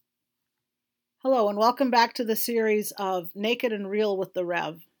Hello, and welcome back to the series of Naked and Real with the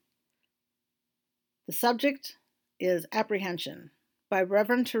Rev. The subject is Apprehension by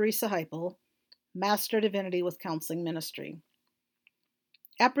Reverend Teresa Heipel, Master Divinity with Counseling Ministry.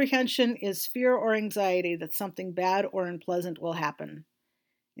 Apprehension is fear or anxiety that something bad or unpleasant will happen.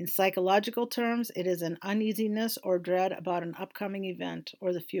 In psychological terms, it is an uneasiness or dread about an upcoming event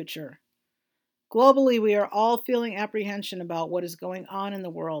or the future. Globally, we are all feeling apprehension about what is going on in the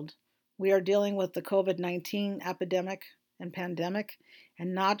world. We are dealing with the COVID-19 epidemic and pandemic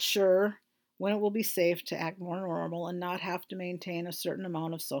and not sure when it will be safe to act more normal and not have to maintain a certain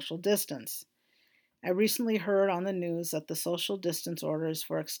amount of social distance. I recently heard on the news that the social distance orders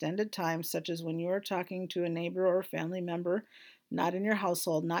for extended time, such as when you are talking to a neighbor or family member not in your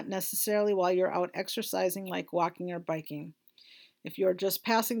household, not necessarily while you're out exercising like walking or biking. If you're just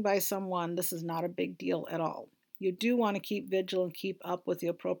passing by someone, this is not a big deal at all. You do want to keep vigil and keep up with the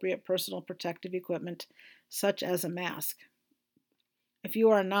appropriate personal protective equipment, such as a mask. If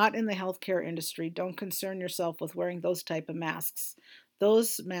you are not in the healthcare industry, don't concern yourself with wearing those type of masks.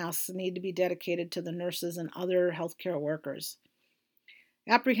 Those masks need to be dedicated to the nurses and other healthcare workers.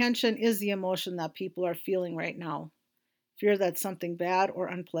 Apprehension is the emotion that people are feeling right now. Fear that something bad or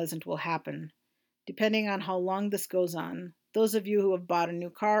unpleasant will happen. Depending on how long this goes on, those of you who have bought a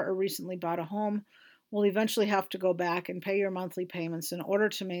new car or recently bought a home will eventually have to go back and pay your monthly payments in order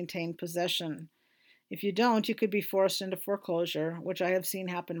to maintain possession. If you don't, you could be forced into foreclosure, which I have seen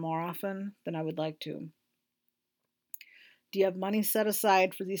happen more often than I would like to. Do you have money set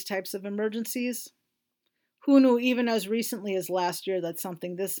aside for these types of emergencies? Who knew even as recently as last year that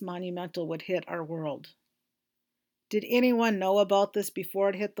something this monumental would hit our world? Did anyone know about this before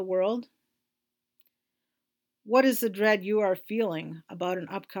it hit the world? What is the dread you are feeling about an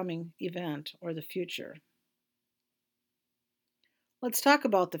upcoming event or the future? Let's talk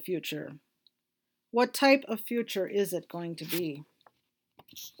about the future. What type of future is it going to be?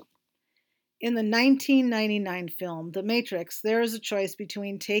 In the 1999 film, The Matrix, there is a choice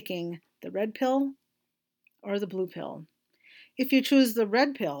between taking the red pill or the blue pill. If you choose the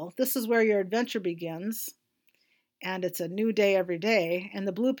red pill, this is where your adventure begins, and it's a new day every day, and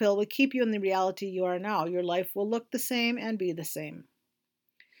the blue pill will keep you in the reality you are now. Your life will look the same and be the same.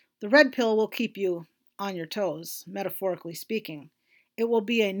 The red pill will keep you on your toes, metaphorically speaking. It will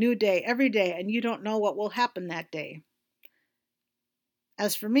be a new day every day, and you don't know what will happen that day.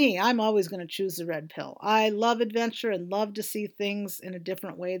 As for me, I'm always going to choose the red pill. I love adventure and love to see things in a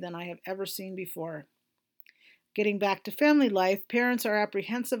different way than I have ever seen before. Getting back to family life, parents are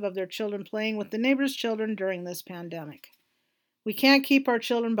apprehensive of their children playing with the neighbor's children during this pandemic. We can't keep our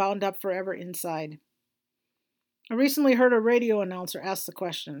children bound up forever inside. I recently heard a radio announcer ask the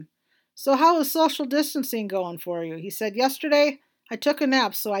question, "So how is social distancing going for you?" He said, "Yesterday, I took a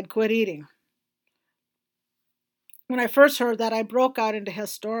nap so I'd quit eating." When I first heard that, I broke out into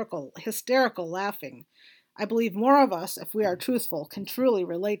hysterical laughing. I believe more of us, if we are truthful, can truly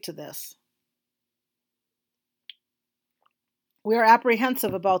relate to this. We are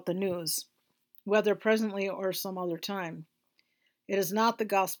apprehensive about the news, whether presently or some other time. It is not the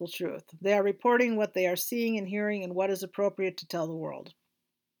gospel truth. They are reporting what they are seeing and hearing and what is appropriate to tell the world.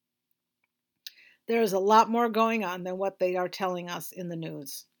 There is a lot more going on than what they are telling us in the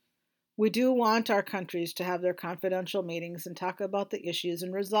news. We do want our countries to have their confidential meetings and talk about the issues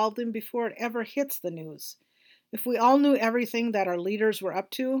and resolve them before it ever hits the news. If we all knew everything that our leaders were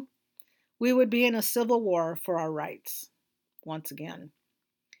up to, we would be in a civil war for our rights. Once again.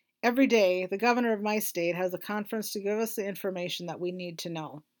 Every day, the governor of my state has a conference to give us the information that we need to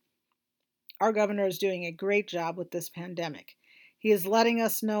know. Our governor is doing a great job with this pandemic. He is letting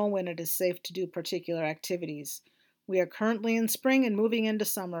us know when it is safe to do particular activities. We are currently in spring and moving into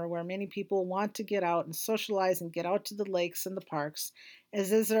summer, where many people want to get out and socialize and get out to the lakes and the parks,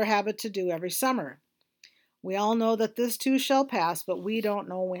 as is their habit to do every summer. We all know that this too shall pass, but we don't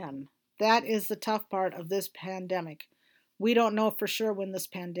know when. That is the tough part of this pandemic. We don't know for sure when this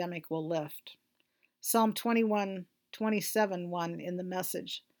pandemic will lift. Psalm 21:27:1 in the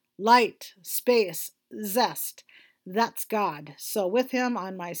Message. Light, space, zest. That's God. So with him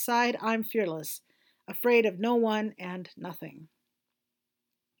on my side, I'm fearless, afraid of no one and nothing.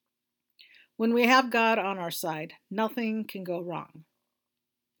 When we have God on our side, nothing can go wrong.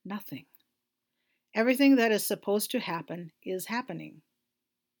 Nothing. Everything that is supposed to happen is happening.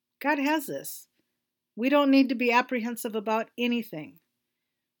 God has this. We don't need to be apprehensive about anything.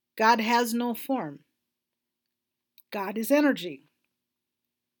 God has no form. God is energy.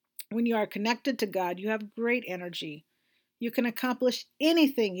 When you are connected to God, you have great energy. You can accomplish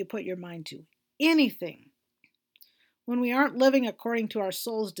anything you put your mind to. Anything. When we aren't living according to our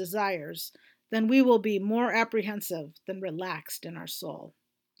soul's desires, then we will be more apprehensive than relaxed in our soul.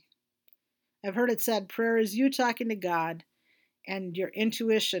 I've heard it said prayer is you talking to God, and your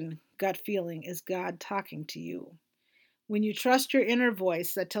intuition, gut feeling, is God talking to you. When you trust your inner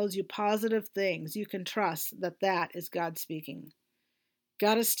voice that tells you positive things, you can trust that that is God speaking.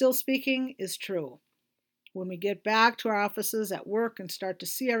 God is still speaking is true. When we get back to our offices at work and start to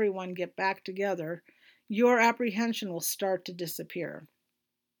see everyone get back together, your apprehension will start to disappear.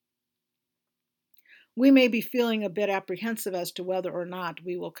 We may be feeling a bit apprehensive as to whether or not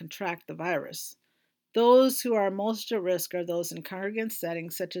we will contract the virus. Those who are most at risk are those in congregate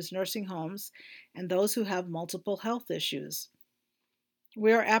settings such as nursing homes and those who have multiple health issues.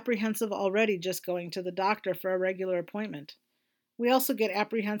 We are apprehensive already just going to the doctor for a regular appointment. We also get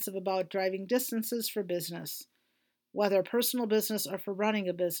apprehensive about driving distances for business, whether personal business or for running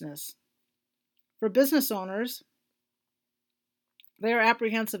a business. For business owners, they are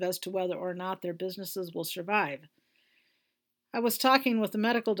apprehensive as to whether or not their businesses will survive. I was talking with a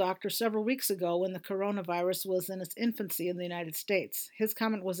medical doctor several weeks ago when the coronavirus was in its infancy in the United States. His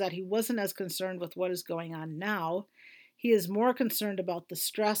comment was that he wasn't as concerned with what is going on now. He is more concerned about the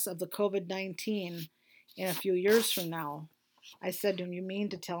stress of the COVID-19 in a few years from now. I said to him, "You mean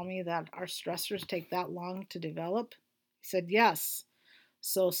to tell me that our stressors take that long to develop?" He said, "Yes.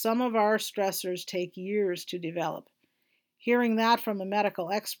 So some of our stressors take years to develop." Hearing that from a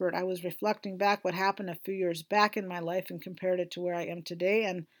medical expert, I was reflecting back what happened a few years back in my life and compared it to where I am today,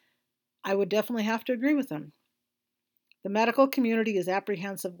 and I would definitely have to agree with him. The medical community is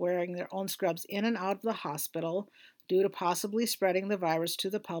apprehensive wearing their own scrubs in and out of the hospital due to possibly spreading the virus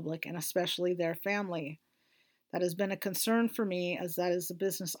to the public and especially their family. That has been a concern for me, as that is the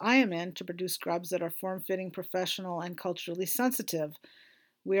business I am in, to produce scrubs that are form-fitting, professional, and culturally sensitive.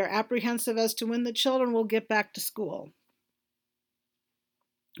 We are apprehensive as to when the children will get back to school.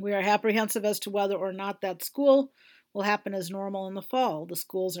 We are apprehensive as to whether or not that school will happen as normal in the fall. The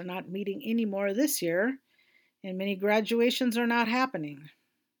schools are not meeting anymore this year, and many graduations are not happening.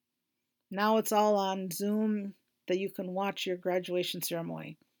 Now it's all on Zoom that you can watch your graduation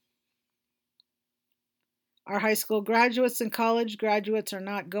ceremony. Our high school graduates and college graduates are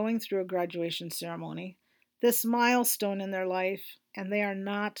not going through a graduation ceremony, this milestone in their life, and they are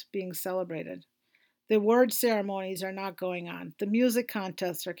not being celebrated. The award ceremonies are not going on. The music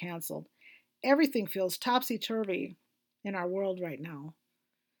contests are canceled. Everything feels topsy-turvy in our world right now.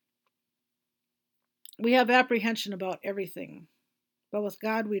 We have apprehension about everything, but with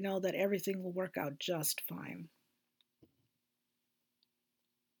God we know that everything will work out just fine.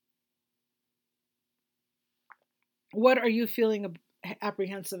 What are you feeling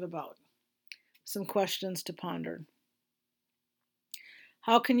apprehensive about? Some questions to ponder.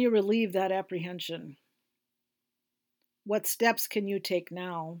 How can you relieve that apprehension? What steps can you take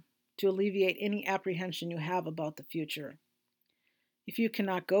now to alleviate any apprehension you have about the future? If you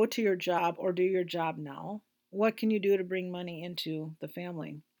cannot go to your job or do your job now, what can you do to bring money into the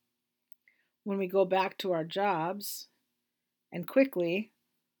family? When we go back to our jobs, and quickly,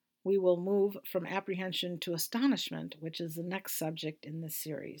 we will move from apprehension to astonishment, which is the next subject in this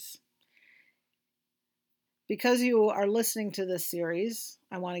series. Because you are listening to this series,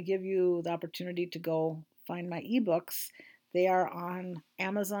 I want to give you the opportunity to go find my ebooks. They are on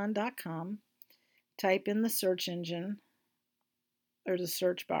Amazon.com. Type in the search engine or the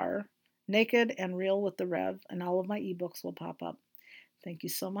search bar, Naked and Real with the Rev, and all of my ebooks will pop up. Thank you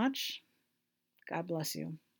so much. God bless you.